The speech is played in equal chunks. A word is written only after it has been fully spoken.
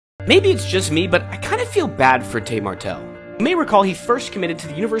Maybe it's just me, but I kind of feel bad for Tate Martell. You may recall he first committed to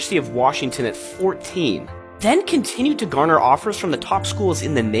the University of Washington at 14, then continued to garner offers from the top schools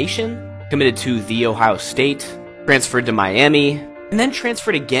in the nation, committed to The Ohio State, transferred to Miami, and then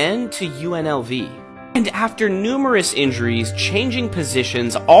transferred again to UNLV. And after numerous injuries, changing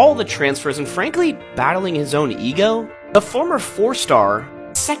positions, all the transfers, and frankly, battling his own ego, the former four-star,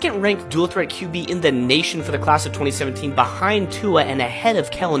 second-ranked dual-threat QB in the nation for the class of 2017 behind Tua and ahead of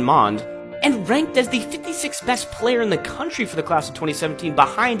Kellen Mond, and ranked as the 56th best player in the country for the class of 2017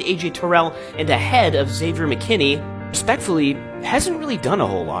 behind AJ Terrell and ahead of Xavier McKinney, respectfully, hasn't really done a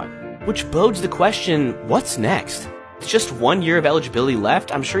whole lot. Which bodes the question, what's next? It's just 1 year of eligibility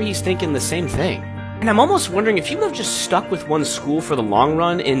left. I'm sure he's thinking the same thing. And I'm almost wondering if he would have just stuck with one school for the long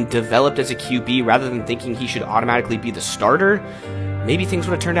run and developed as a QB rather than thinking he should automatically be the starter, maybe things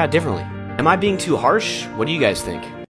would have turned out differently. Am I being too harsh? What do you guys think?